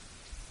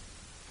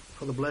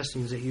 for the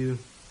blessings that you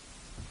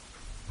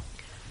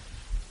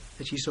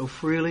so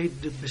freely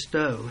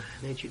bestow,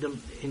 that you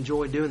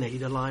enjoy doing that, you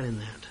delight in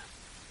that.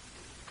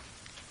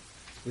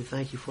 We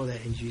thank You for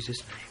that in Jesus'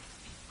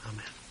 name.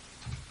 Amen.